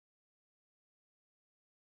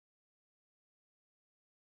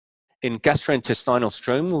in gastrointestinal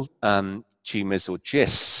stromal tumors, or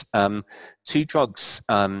GIST, two drugs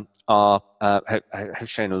have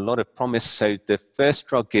shown a lot of promise. So the first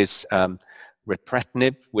drug is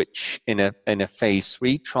Repressive, which in a phase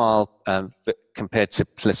 3 trial compared to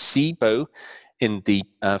placebo in the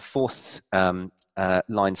fourth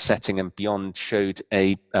line setting and beyond showed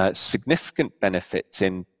a significant benefit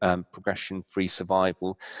in progression-free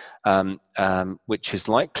survival, which is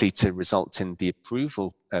likely to result in the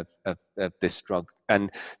approval of this drug.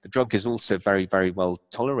 And the drug is also very, very well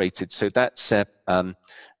tolerated. So that's a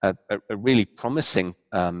really promising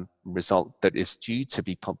result that is due to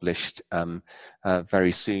be published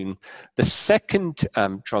very soon. The second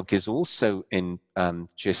drug is also in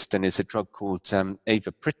GIST and is a drug called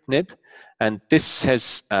Avaprinted, and this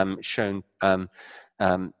has shown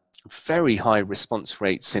very high response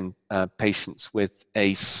rates in patients with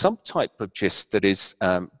a subtype of GIST that is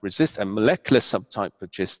a molecular subtype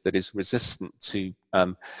of GIST that is resistant to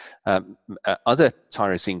other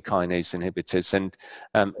tyrosine kinase inhibitors. And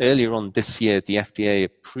earlier on this year, the FDA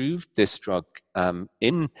approved this drug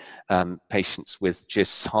in patients with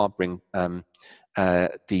GIST harboring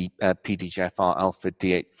the PDGFR alpha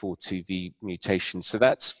D842V mutation. So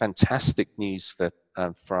that's fantastic news for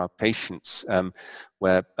our patients,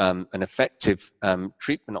 where an effective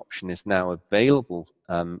treatment option is now available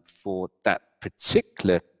for that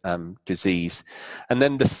particular disease. And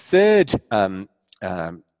then the third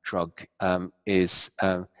drug is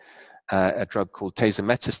a drug called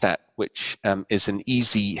tazemetostat, which is an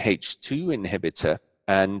EZH2 inhibitor,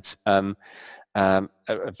 and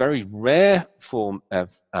a very rare form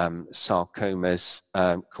of sarcomas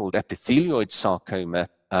called epithelioid sarcoma,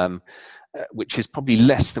 which is probably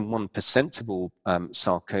less than 1% of all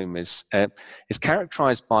sarcomas, is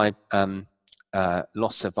characterized by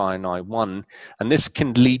loss of iron I1, and this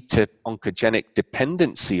can lead to oncogenic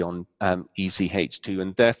dependency on EZH2,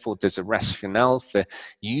 and therefore there's a rationale for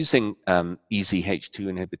using EZH2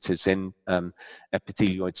 inhibitors in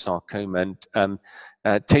epithelioid sarcoma. And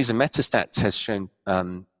tazemetostat has shown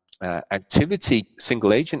activity,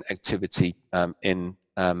 single agent activity in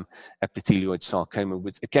epithelioid sarcoma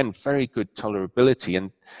with, again, very good tolerability,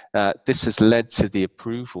 and this has led to the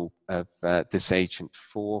approval of this agent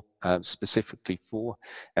for specifically for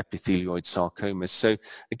epithelioid sarcomas. So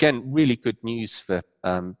again, really good news for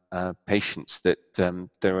patients that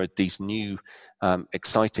there are these new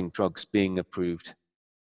exciting drugs being approved.